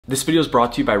This video is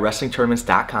brought to you by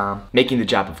WrestlingTournaments.com, making the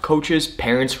job of coaches,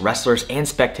 parents, wrestlers, and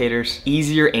spectators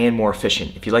easier and more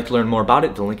efficient. If you'd like to learn more about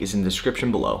it, the link is in the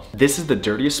description below. This is the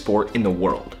dirtiest sport in the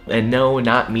world. And no,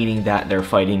 not meaning that they're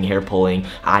fighting, hair pulling,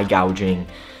 eye gouging,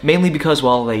 mainly because,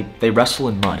 well, they wrestle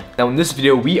in mud. Now in this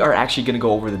video, we are actually gonna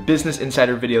go over the Business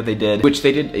Insider video they did, which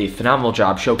they did a phenomenal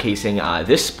job showcasing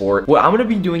this sport. What I'm gonna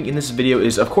be doing in this video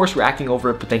is, of course, reacting over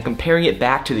it, but then comparing it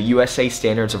back to the USA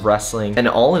standards of wrestling, and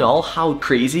all in all, how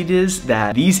crazy it is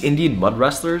that these Indian mud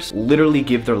wrestlers literally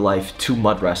give their life to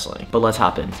mud wrestling. But let's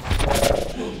hop in.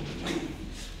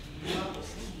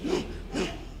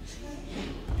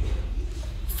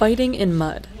 Fighting in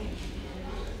mud,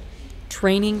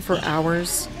 training for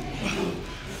hours,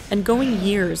 and going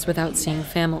years without seeing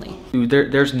family.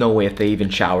 Dude, there's no way if they even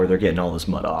shower, they're getting all this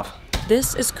mud off.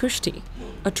 This is kushti,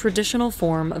 a traditional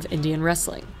form of Indian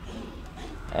wrestling.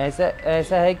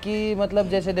 ऐसा है कि मतलब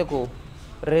जैसे देखो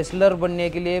wrestler बनने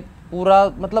के लिए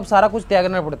पूरा मतलब सारा कुछ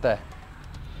त्यागना पड़ता है.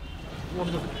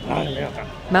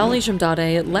 Mauli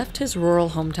Shamdade left his rural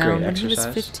hometown when he was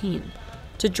exercise. 15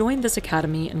 to join this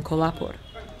academy in Kolhapur.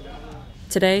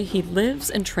 Today, he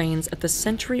lives and trains at the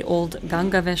century-old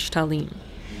Gangavesh Talim.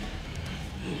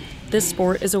 This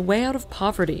sport is a way out of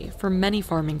poverty for many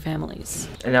farming families.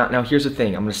 And now here's the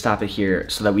thing, I'm gonna stop it here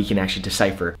so that we can actually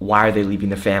decipher why are they leaving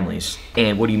their families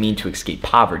and what do you mean to escape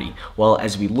poverty? Well,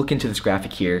 as we look into this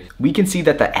graphic here, we can see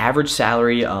that the average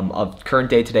salary of current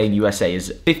day today in USA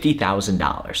is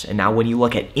 $50,000. And now when you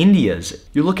look at India's,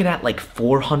 you're looking at like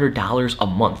 $400 a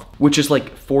month, which is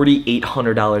like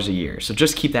 $4,800 a year. So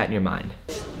just keep that in your mind.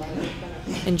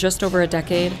 In just over a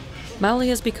decade, Mauli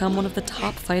has become one of the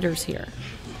top fighters here,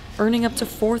 earning up to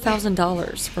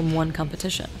 $4,000 from one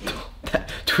competition.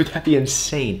 Dude, that'd be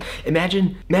insane.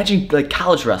 Imagine like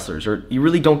college wrestlers, or you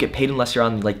really don't get paid unless you're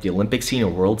on like the Olympic scene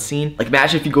or world scene. Like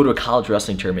imagine if you go to a college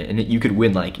wrestling tournament and you could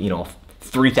win like, you know,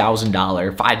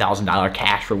 $3,000, $5,000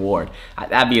 cash reward.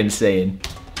 That'd be insane.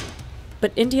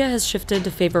 But India has shifted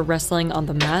to favor wrestling on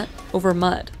the mat over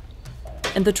mud,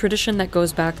 and the tradition that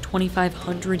goes back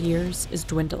 2,500 years is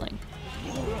dwindling.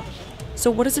 So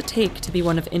what does it take to be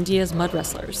one of India's mud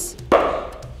wrestlers?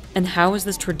 And how is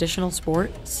this traditional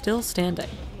sport still standing?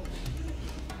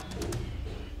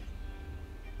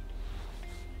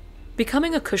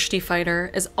 Becoming a kushti fighter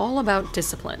is all about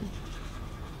discipline.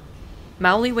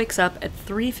 Mauli wakes up at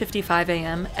 3:55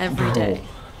 a.m. every day.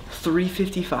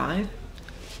 3:55?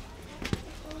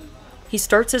 He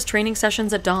starts his training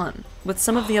sessions at dawn with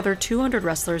some of the other 200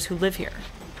 wrestlers who live here.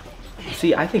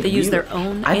 See, I think They use their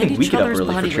own I and think we each get up other's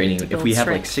early body for weight training to if build we have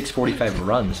like strength. 6:45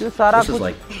 runs. सारा This is कुछ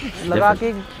like लगा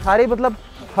के सारी मतलब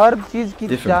हर चीज की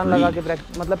Different जान लगा breed.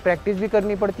 के मतलब प्रैक्टिस भी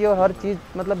करनी पड़ती है और हर चीज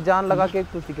मतलब जान लगा के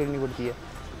कुश्ती करनी पड़ती है.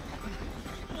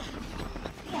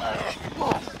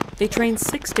 They train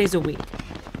 6 days a week,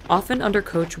 often under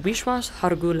coach Vishwas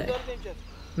Hargule.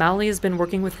 Mauli has been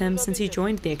working with him since he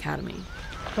joined the academy.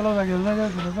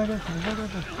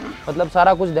 मतलब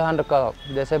सारा कुछ ध्यान रखा,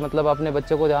 जैसे मतलब अपने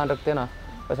बच्चे को ध्यान रखते ना,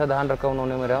 वैसा ध्यान रखा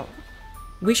उन्होंने मेरा.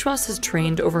 Vishwas has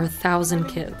trained over 1,000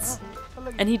 kids,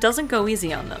 and he doesn't go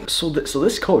easy on them. So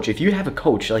this coach, if you have a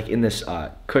coach like in this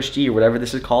kushti or whatever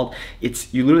this is called,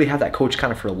 you literally have that coach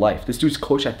kind of for life. This dude's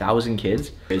coached 1,000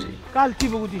 kids. Crazy.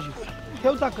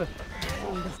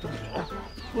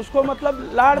 उसको मतलब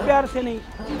लाड़ प्यार से नहीं,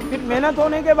 फिर मेहनत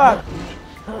होने के बाद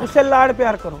उससे लाड़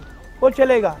प्यार करो, वो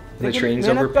चलेगा. लेकिन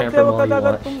मेहनत करते वक्त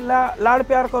अगर तुम लाड़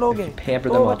प्यार करोगे,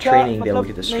 तो बच्चा मतलब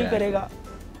नहीं करेगा.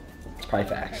 It's probably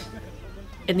facts.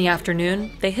 In the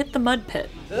afternoon, they hit the mud pit.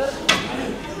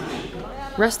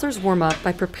 Wrestlers warm up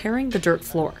by preparing the dirt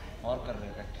floor.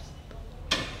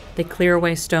 They clear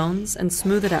away stones and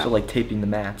smooth it out. So like taping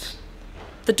the mats.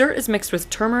 The dirt is mixed with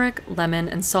turmeric, lemon,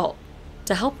 and salt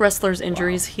to help wrestlers'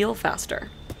 injuries heal faster.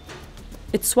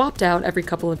 It's swapped out every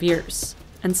couple of years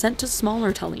and sent to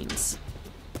smaller talims.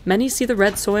 Many see the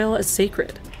red soil as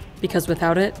sacred because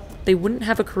without it, they wouldn't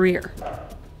have a career.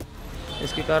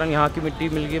 इसके कारण यहाँ की मिट्टी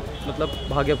मिल गई, मतलब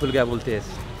भाग्य फूल गया बोलते हैं.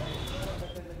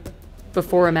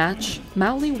 Before a match,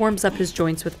 Mauli warms up his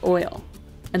joints with oil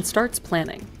and starts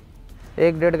planning.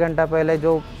 1-1.5 घंटा पहले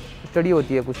जो स्टडी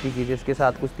होती है कुश्ती की, जिसके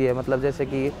साथ कुश्ती है, मतलब जैसे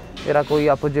कि तेरा कोई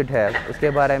अपोजिट है, उसके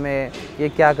बारे में ये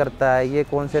क्या करता है, ये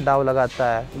कौन से दाव लगाता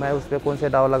है, मैं उस पे कौन से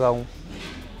दाव लगाऊं.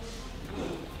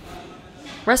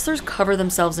 Wrestlers cover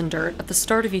themselves in dirt at the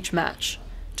start of each match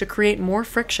to create more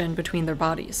friction between their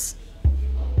bodies.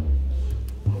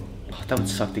 Oh, that would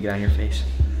suck to get on your face.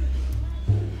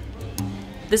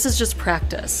 This is just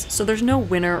practice, so there's no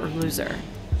winner or loser.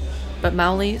 But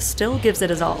Mauli still gives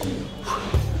it his all.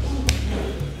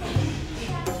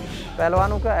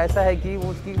 पहलवानों का ऐसा है कि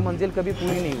उसकी मंजिल कभी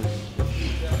पूरी नहीं हुई.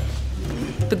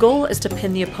 The goal is to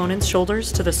pin the opponent's shoulders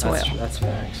to the soil. That's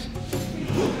facts.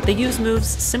 They use moves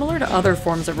similar to other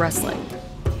forms of wrestling,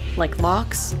 like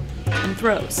locks and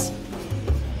throws.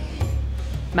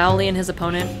 Mowley and his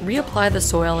opponent reapply the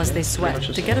soil as they sweat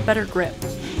to get a better grip.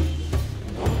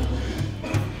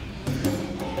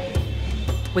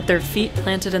 With their feet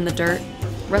planted in the dirt,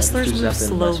 wrestlers move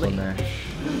slowly.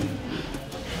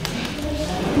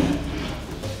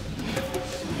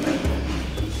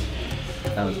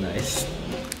 That was nice.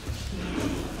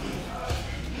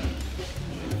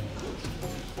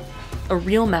 A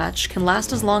real match can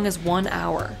last as long as 1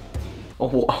 hour. A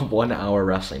 1 hour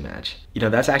wrestling match. You know,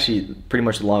 that's actually pretty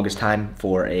much the longest time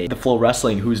for the Flow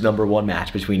Wrestling Who's Number One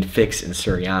match between Fix and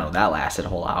Suriano. That lasted a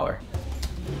whole hour.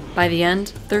 By the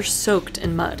end, they're soaked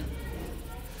in mud.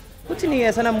 कुछ नहीं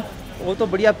ऐसा ना वो तो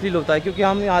बढ़िया feel होता है क्योंकि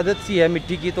हम आदत सी है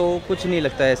मिट्टी की तो कुछ नहीं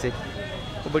लगता ऐसे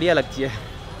तो बढ़िया लगती है.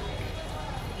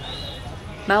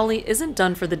 Mowley isn't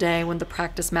done for the day when the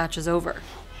practice match is over.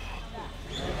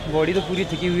 Body तो पूरी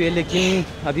थकी हुई है लेकिन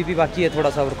अभी भी बाकी है थोड़ा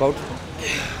सा वर्कआउट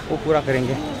वो पूरा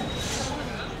करेंगे.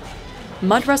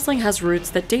 Mud wrestling has roots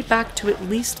that date back to at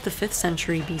least the 5th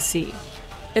century BC.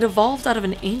 It evolved out of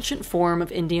an ancient form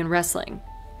of Indian wrestling,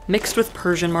 mixed with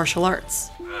Persian martial arts.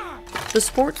 The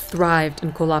sport thrived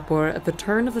in Kolhapur at the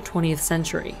turn of the 20th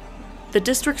century. The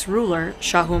district's ruler,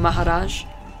 Shahu Maharaj,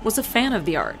 was a fan of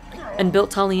the art and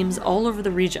built talims all over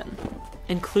the region,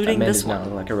 including this one. That man does not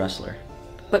look like a wrestler.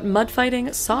 But mud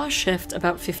fighting saw a shift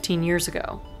about 15 years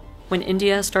ago, when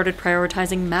India started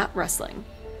prioritizing mat wrestling.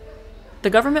 The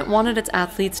government wanted its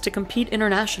athletes to compete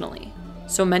internationally,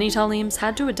 so many talims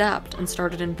had to adapt and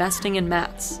started investing in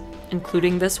mats,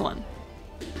 including this one.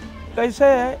 कैसे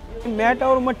है mat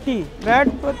और मट्टी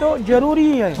mat पे तो ज़रूरी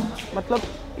ही है मतलब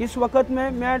इस वक्त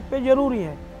में मैट पे ज़रूरी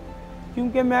है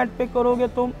क्योंकि मैट पे करोगे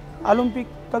तुम ओलंपिक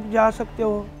तक जा सकते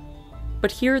हो.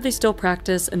 But here they still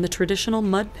practice in the traditional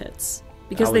mud pits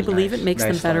because they believe it makes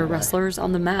them better wrestlers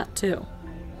on the mat too.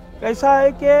 कैसा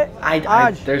है कि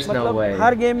आज there's no way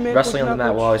हर गेम में wrestling on the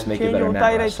mat will always make you better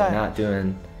mat wrestling, not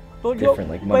doing तो different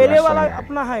like mud पहले वाला wrestling.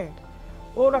 अपना है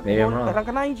वो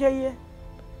रखना ही चाहिए.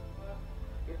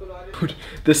 Dude,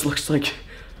 this looks like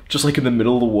just like in the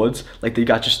middle of the woods, like they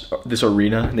got just this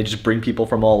arena and they just bring people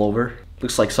from all over.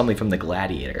 Looks like something from the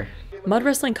Gladiator. Mud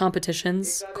wrestling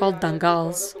competitions, called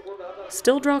dangals,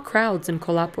 still draw crowds in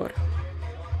Kolhapur.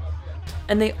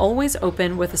 And they always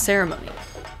open with a ceremony,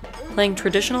 playing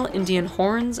traditional Indian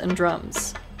horns and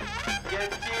drums.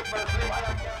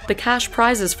 The cash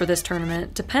prizes for this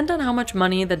tournament depend on how much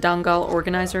money the dangal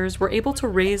organizers were able to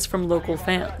raise from local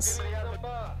fans.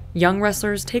 Young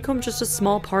wrestlers take home just a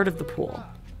small part of the pool,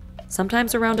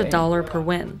 sometimes around $1 per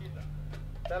win.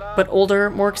 But older,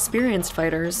 more experienced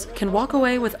fighters can walk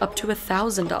away with up to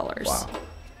 $1,000. Wow.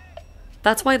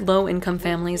 That's why low-income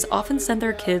families often send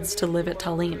their kids to live at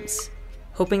talims,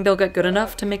 hoping they'll get good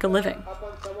enough to make a living.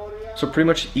 So pretty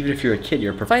much, even if you're a kid,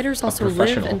 you're Fighters also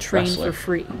live and train wrestler. for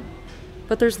free,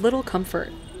 but there's little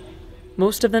comfort.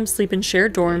 Most of them sleep in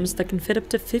shared dorms that can fit up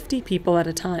to 50 people at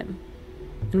a time.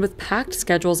 And with packed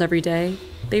schedules every day,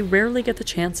 they rarely get the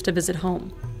chance to visit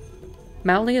home.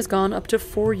 Mowley has gone up to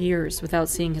 4 years without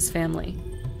seeing his family.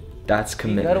 That's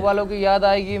commitment. घर वालों की याद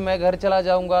आएगी मैं घर चला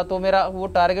जाऊंगा तो मेरा वो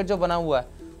टारगेट जो बना हुआ है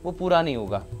वो पूरा नहीं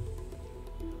होगा.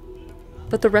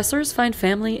 But the wrestlers find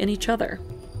family in each other.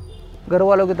 घर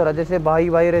वालों की तरह जैसे भाई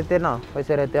भाई रहते ना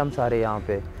वैसे रहते हम सारे यहाँ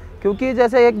पे क्योंकि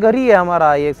जैसे एक घर ही है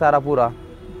हमारा ये सारा पूरा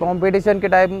कंपटीशन के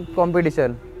टाइम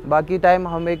कंपटीशन बाकी टाइम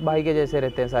हम एक भाई के जैसे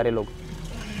रहते हैं सारे लोग.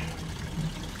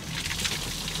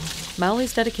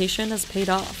 Mowley's dedication has paid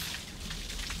off.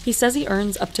 He says he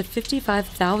earns up to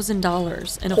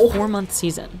 $55,000 in a 4-month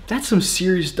season. That's some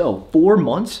serious dough. 4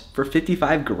 months for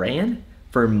 55 grand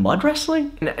for mud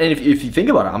wrestling? And if you think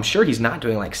about it, I'm sure he's not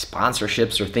doing like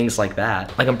sponsorships or things like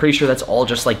that. Like I'm pretty sure that's all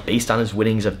just like based on his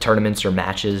winnings of tournaments or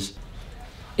matches.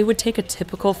 It would take a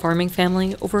typical farming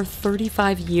family over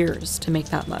 35 years to make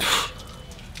that much.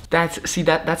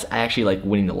 That's actually like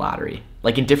winning the lottery.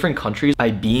 Like in different countries,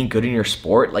 by being good in your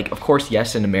sport, like of course,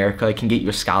 yes, in America, it can get you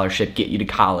a scholarship, get you to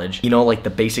college. You know, like the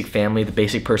basic family, the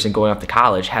basic person going off to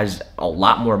college has a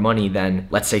lot more money than,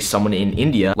 let's say, someone in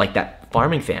India, like that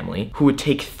farming family, who would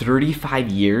take 35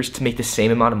 years to make the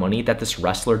same amount of money that this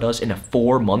wrestler does in a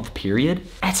 4-month period.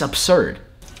 That's absurd.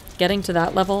 Getting to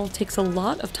that level takes a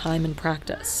lot of time and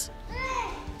practice,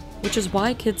 which is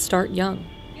why kids start young.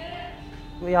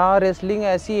 यहाँ wrestling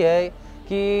ऐसी है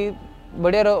कि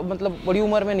बड़ी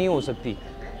उम्र में नहीं हो सकती.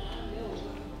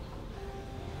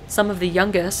 Some of the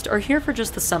youngest are here for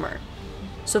just the summer,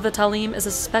 so the talim is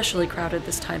especially crowded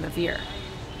this time of year.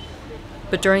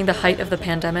 But during the height of the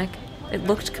pandemic, it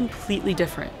looked completely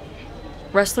different.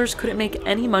 Wrestlers couldn't make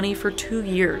any money for 2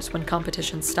 years when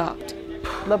competition stopped.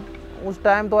 मतलब उस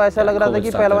time तो ऐसा लग रहा था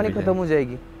कि पहलवानी खत्म हो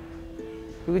जाएगी,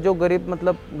 क्योंकि जो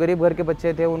गरीब घर के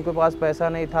बच्चे थे, उनके पास पैसा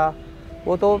नहीं था,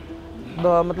 वो तो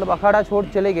मतलब अखाड़ा छोड़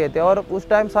चले गए थे, और उस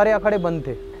टाइम सारे अखाड़े बंद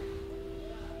थे.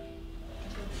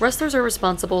 Wrestlers are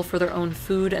responsible for their own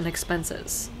food and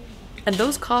expenses, and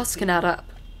those costs can add up,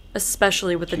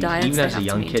 especially with the diets they have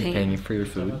to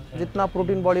maintain. जितना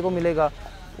प्रोटीन बॉडी को मिलेगा,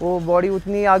 वो बॉडी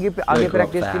उतनी आगे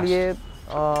प्रैक्टिस के लिए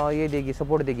ये देगी,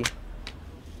 सपोर्ट देगी.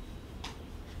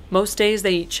 Most days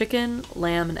they eat chicken,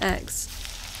 lamb, and eggs.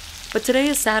 But today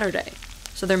is Saturday,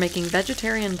 so they're making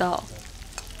vegetarian dal.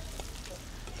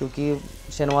 क्योंकि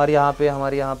शनिवार यहाँ पे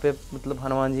हमारे यहाँ पे मतलब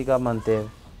हनुमान जी का मानते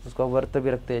हैं, उसका व्रत भी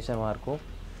रखते हैं शनिवार को,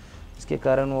 इसके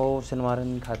कारण वो शनिवार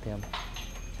नहीं खाते हम.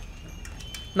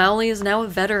 Maoli is now a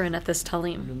veteran at this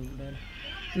talim,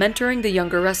 mentoring the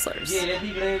younger wrestlers.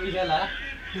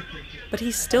 But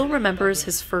he still remembers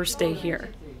his first day here.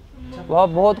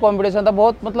 बहुत कंपटीशन था,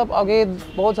 बहुत मतलब आगे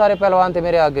बहुत सारे पहलवान थे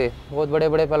मेरे आगे, बहुत बड़े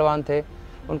बड़े पहलवान थे,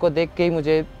 उनको देख के ही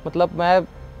मुझे मतलब मैं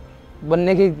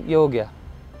बनने की ये हो गया.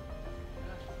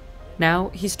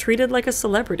 Now he's treated like a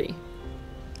celebrity.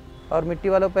 और मिट्टी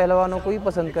वालों पहलवानों को ही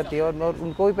पसंद करती है, और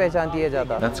उनको ही पहचानती है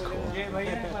ज़्यादा. That's cool.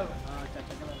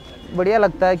 बढ़िया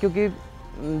लगता है, क्योंकि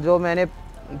जो मैंने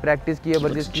प्रैक्टिस की है,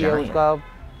 वर्जिश की है, उसका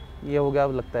ये हो गया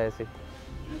लगता है ऐसे.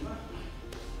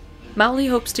 Maoli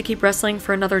hopes to keep wrestling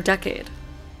for another decade,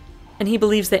 and he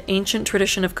believes the ancient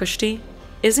tradition of kushti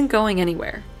isn't going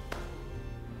anywhere.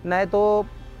 नहीं तो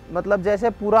मतलब जैसे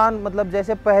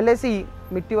पहले से ही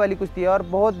मिट्टी वाली कुश्ती है, और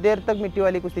बहुत देर तक मिट्टी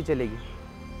वाली कुश्ती चलेगी.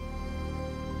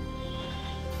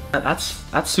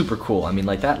 That's super cool. I mean,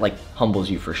 like that humbles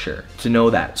you for sure. To know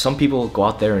that some people go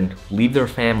out there and leave their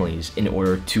families in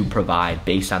order to provide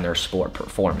based on their sport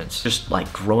performance. Just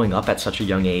like growing up at such a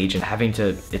young age and having to,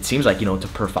 it seems like, you know, to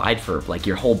provide for like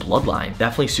your whole bloodline.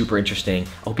 Definitely super interesting.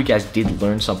 I hope you guys did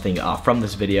learn something from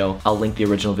this video. I'll link the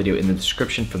original video in the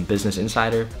description from Business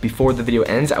Insider. Before the video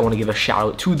ends, I want to give a shout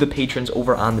out to the patrons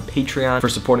over on the Patreon for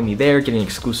supporting me there, getting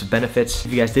exclusive benefits.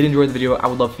 If you guys did enjoy the video, I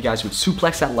would love if you guys would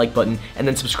suplex that like button and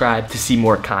then subscribe to see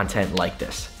more content like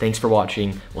this. Thanks for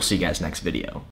watching. We'll see you guys next video.